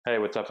Hey,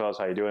 what's up, fellas?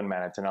 How you doing?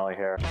 Man, Antonelli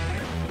here.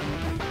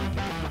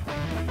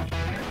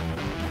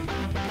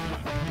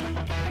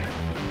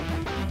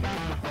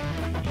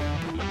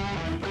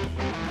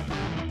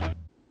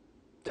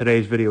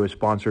 Today's video is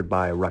sponsored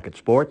by Rocket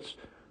Sports.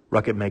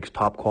 Rocket makes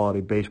top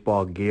quality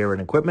baseball gear and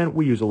equipment.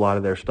 We use a lot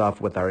of their stuff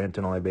with our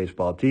Antonelli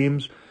baseball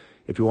teams.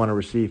 If you want to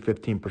receive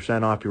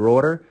 15% off your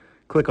order,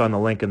 click on the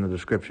link in the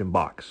description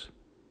box.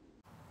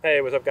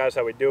 Hey, what's up, guys?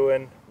 How we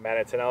doing? Matt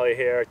Antonelli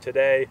here.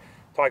 Today,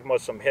 talking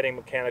about some hitting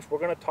mechanics. We're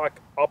going to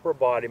talk upper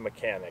body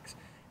mechanics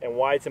and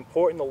why it's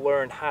important to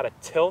learn how to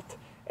tilt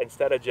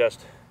instead of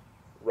just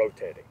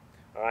rotating.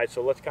 All right,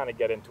 so let's kind of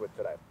get into it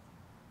today.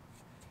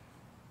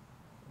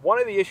 One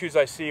of the issues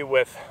I see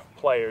with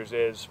players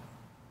is,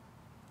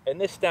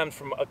 and this stems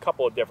from a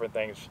couple of different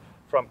things,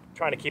 from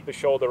trying to keep the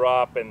shoulder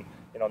up and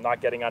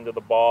not getting under the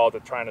ball to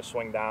trying to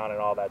swing down and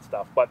all that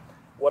stuff. But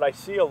what I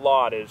see a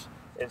lot is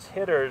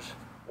hitters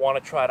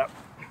want to try to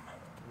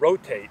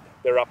rotate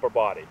their upper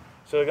body.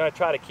 So they're going to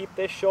try to keep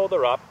this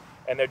shoulder up,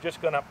 and they're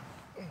just going to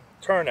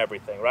turn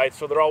everything, right?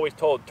 So they're always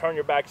told, turn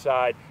your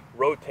backside,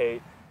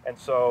 rotate, and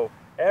so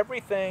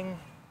everything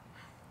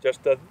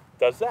just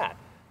does that.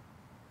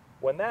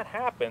 When that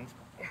happens,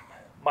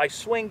 my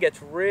swing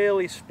gets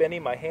really spinny,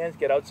 my hands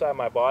get outside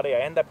my body, I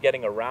end up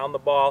getting around the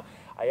ball,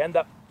 I end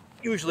up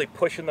usually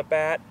pushing the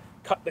bat,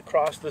 cutting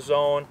across the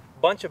zone,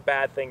 bunch of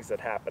bad things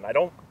that happen. I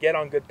don't get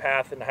on good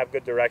path and have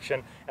good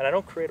direction, and I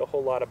don't create a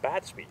whole lot of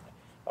bat speed,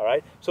 all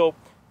right? So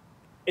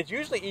it's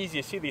usually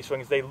easy to see these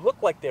swings. They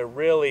look like they're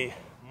really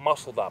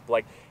muscled up,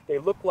 like they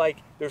look like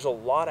there's a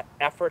lot of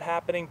effort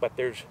happening, but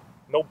there's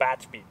no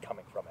bat speed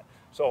coming from it.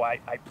 So I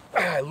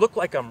look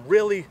like I'm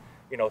really,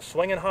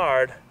 swinging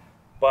hard,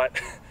 but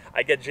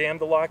I get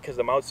jammed a lot because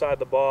I'm outside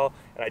the ball,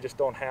 and I just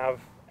don't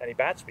have any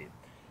bat speed.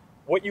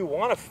 What you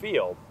want to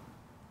feel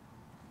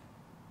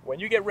when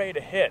you get ready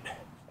to hit,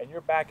 and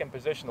you're back in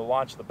position to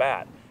launch the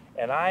bat,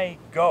 and I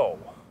go,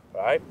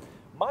 right?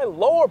 My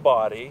lower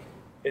body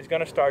is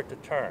going to start to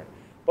turn,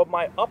 but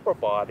my upper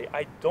body,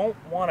 I don't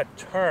want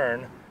to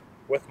turn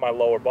with my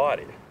lower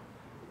body.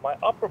 My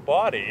upper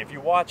body, if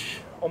you watch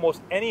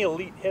almost any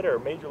elite hitter,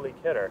 major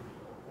league hitter,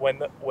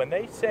 when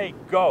they say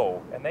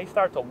go and they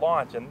start to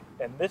launch and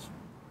this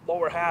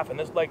lower half and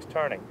this leg's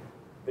turning,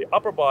 the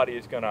upper body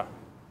is going to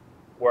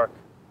work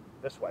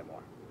this way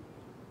more.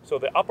 So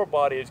the upper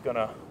body is going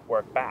to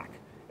work back.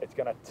 It's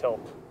going to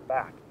tilt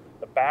back.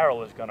 The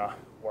barrel is going to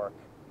work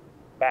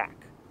back.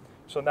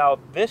 So now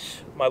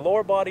my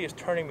lower body is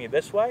turning me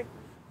this way.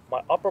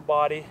 My upper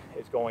body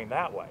is going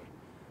that way.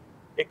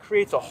 It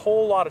creates a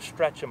whole lot of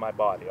stretch in my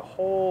body, a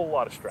whole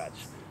lot of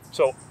stretch.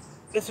 So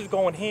this is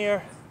going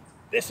here.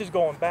 This is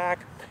going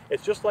back.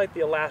 It's just like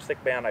the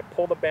elastic band. I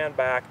pull the band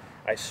back,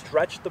 I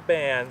stretch the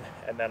band,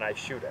 and then I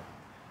shoot it.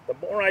 The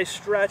more I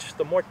stretch,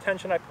 the more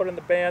tension I put in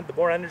the band, the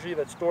more energy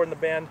that's stored in the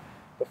band,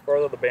 the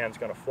further the band's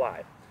going to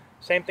fly.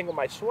 Same thing with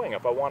my swing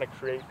if I want to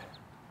create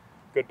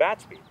good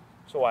bat speed.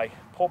 So I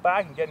pull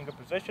back and get in good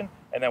position,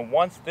 and then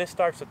once this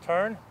starts to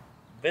turn,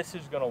 this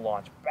is going to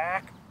launch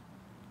back.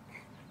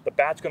 The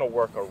bat's going to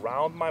work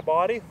around my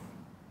body.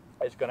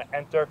 It's going to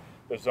enter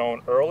the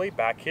zone early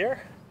back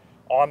here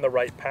on the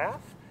right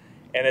path,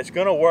 and it's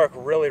going to work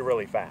really,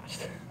 really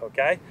fast,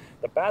 okay?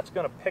 The bat's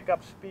going to pick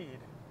up speed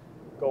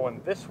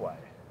going this way,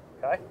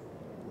 okay?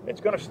 It's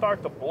going to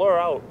start to blur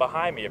out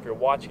behind me if you're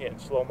watching it in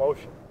slow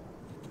motion,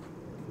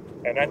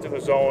 and enter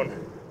the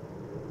zone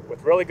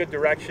with really good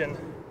direction,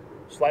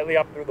 slightly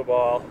up through the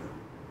ball,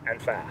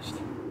 and fast,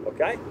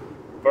 okay?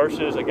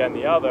 Versus, again,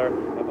 the other,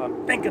 if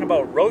I'm thinking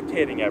about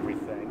rotating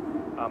everything,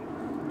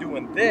 I'm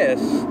doing this,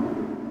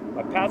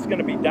 my path's going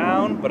to be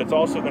down, but it's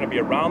also going to be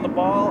around the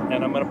ball,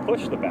 and I'm going to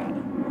push the bat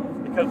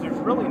because there's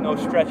really no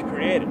stretch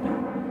created.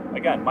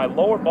 Again, my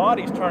lower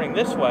body's turning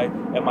this way,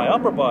 and my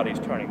upper body's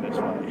turning this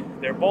way.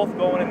 They're both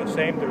going in the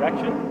same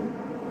direction.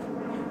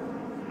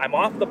 I'm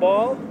off the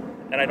ball,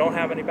 and I don't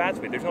have any bat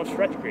speed. There's no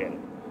stretch created.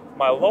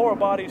 My lower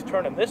body's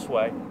turning this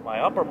way, my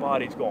upper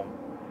body's going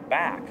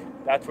back.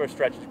 That's where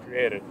stretch is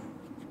created,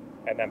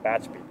 and then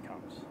bat speed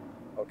comes,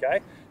 okay?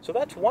 So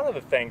that's one of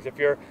the things. If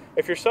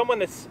you're someone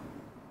that's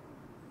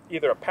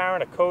either a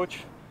parent, a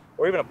coach,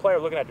 or even a player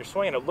looking at your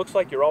swing and it looks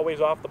like you're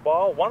always off the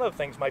ball, one of the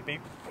things might be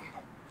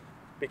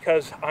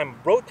because I'm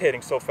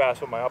rotating so fast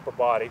with my upper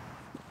body,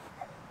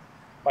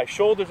 my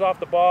shoulder's off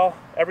the ball,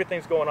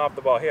 everything's going off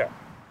the ball here.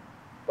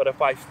 But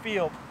if I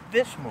feel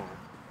this move,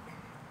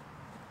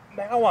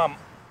 now I'm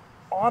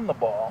on the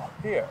ball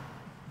here,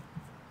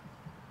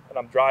 and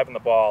I'm driving the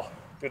ball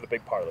through the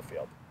big part of the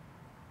field,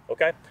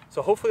 okay?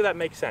 So hopefully that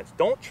makes sense.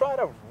 Don't try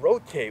to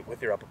rotate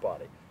with your upper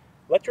body.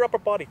 Let your upper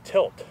body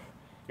tilt.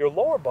 Your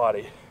lower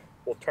body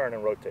will turn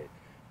and rotate,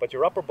 but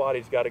your upper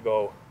body's got to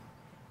go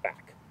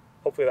back.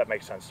 Hopefully that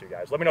makes sense to you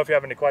guys. Let me know if you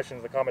have any questions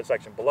in the comment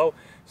section below.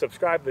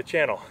 Subscribe to the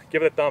channel.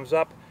 Give it a thumbs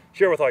up.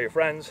 Share with all your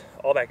friends.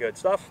 All that good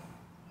stuff.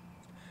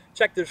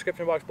 Check the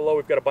description box below.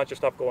 We've got a bunch of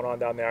stuff going on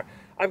down there.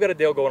 I've got a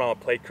deal going on with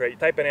Plate Crate.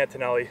 Type in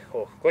Antonelli.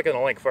 Well, click on the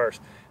link first.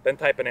 Then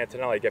type in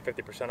Antonelli. Get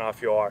 50%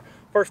 off your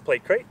first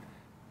Plate Crate.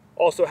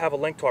 Also have a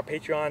link to our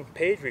Patreon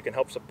page where you can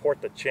help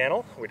support the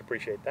channel. We'd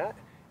appreciate that.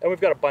 And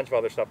we've got a bunch of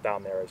other stuff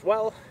down there as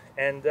well.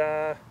 And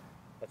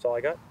that's all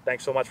I got.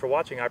 Thanks so much for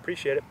watching. I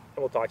appreciate it. And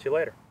we'll talk to you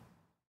later.